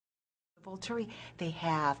Volturi, they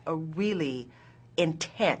have a really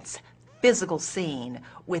intense physical scene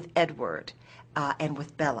with Edward and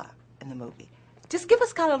with Bella in the movie. Just give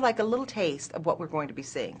us kind of like a little taste of what we're going to be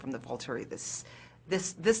seeing from the Volturi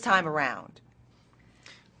this time around.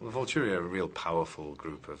 Well, the Volturi are a real powerful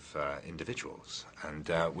group of individuals, and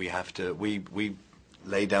we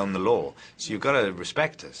lay down the law, so you've got to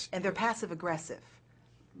respect us. And they're passive-aggressive.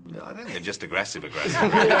 No, I think they're just aggressive-aggressive.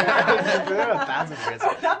 They're not passive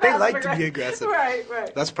aggressive. They like to be aggressive. Right,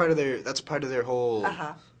 right. That's part of their whole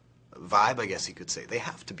vibe, I guess you could say. They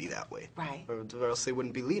have to be that way. Right. Or else they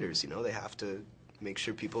wouldn't be leaders, you know? They have to make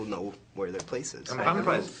sure people know where their place is. And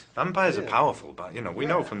vampires are powerful, but we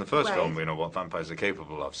know from the first Right. film, we know what vampires are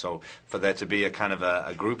capable of. So for there to be a kind of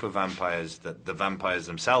a group of vampires that the vampires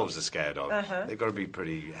themselves are scared of, they've got to be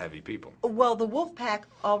pretty heavy people. Well, the wolf pack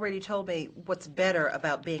already told me what's better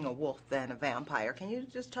about being a wolf than a vampire. Can you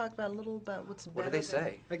just talk about a little about what's better? What do they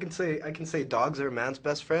say? I can say dogs are a man's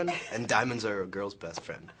best friend and diamonds are a girl's best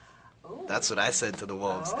friend. Ooh. That's what I said to the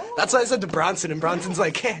wolves. Oh. That's what I said to Bronson, and Bronson's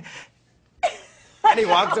like, hey. And he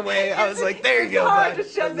walked away. I was like, there you go, hard bud. to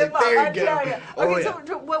shut I was them like, up, there I you go. tell you. Oh, Okay,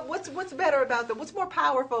 yeah. so what's better about them? What's more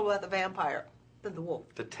powerful about the vampire than the wolf?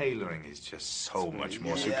 The tailoring is just so much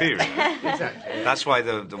more Yeah. superior. Exactly. That's why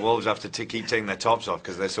the wolves have to keep taking their tops off,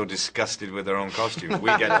 because they're so disgusted with their own costumes.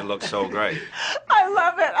 We get to look so great. I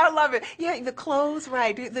love it. I love it. Yeah, the clothes,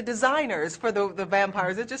 right? The designers for the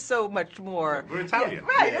vampires are just so much more. We're Italian.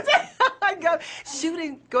 Yeah, right. I go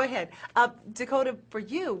shooting. Go ahead, Dakota. For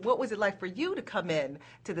you, what was it like for you to come in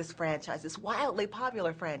to this franchise, this wildly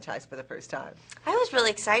popular franchise, for the first time? I was really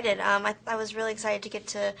excited. I was really excited to get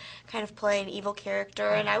to kind of play an evil character,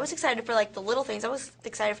 and I was excited for like the little things. I was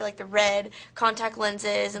excited for like the red contact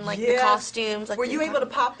lenses and like the costumes. Like, were you able to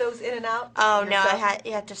pop those in and out? Oh no, yourself?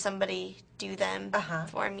 you had to somebody do them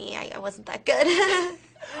for me. I wasn't that good.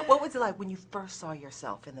 What was it like when you first saw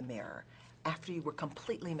yourself in the mirror after you were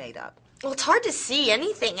completely made up? Well, it's hard to see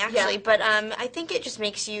anything actually, Yeah. but I think it just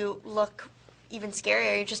makes you look even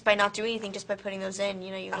scarier just by not doing anything, just by putting those in.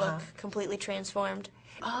 You know, you look completely transformed.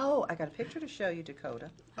 Oh, I got a picture to show you,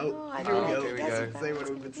 Dakota. Oh, I here we didn't go. think Here we that's go. Say what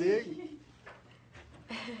we've been seeing.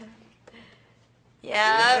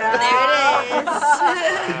 Yeah,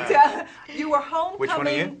 there it is. You were homecoming. Which one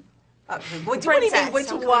are you? What do you mean, Princess, which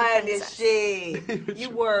homecoming one princess. is she? You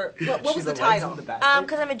were, what was She's the the title? ones in the back.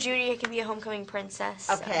 Because I'm a Judy, I can be a homecoming princess.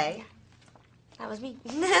 So, Okay. yeah. That was me.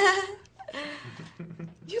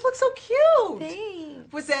 You look so cute.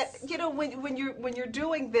 Thanks. Was that, when you're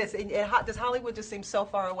doing this, and does Hollywood just seem so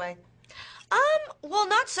far away? Well,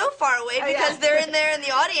 not so far away Oh, because yeah. they're in there in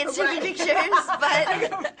the audience taking Right. pictures,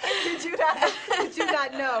 but Did you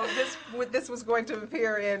not know this was going to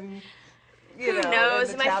appear in, who in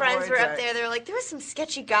knows? the My friends were tabloids up there. They were like, there was some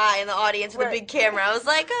sketchy guy in the audience with a Right. big camera. I was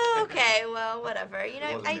like, oh, okay, well, whatever. You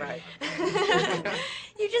know, Wasn't right.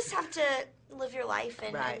 you just have to live your life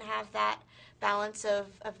and Right. have that balance of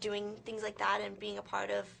doing things like that and being a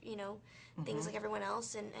part of, things like everyone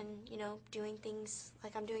else and doing things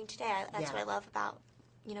like I'm doing today. That's Yeah. what I love about,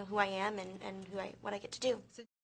 who I am and what I get to do.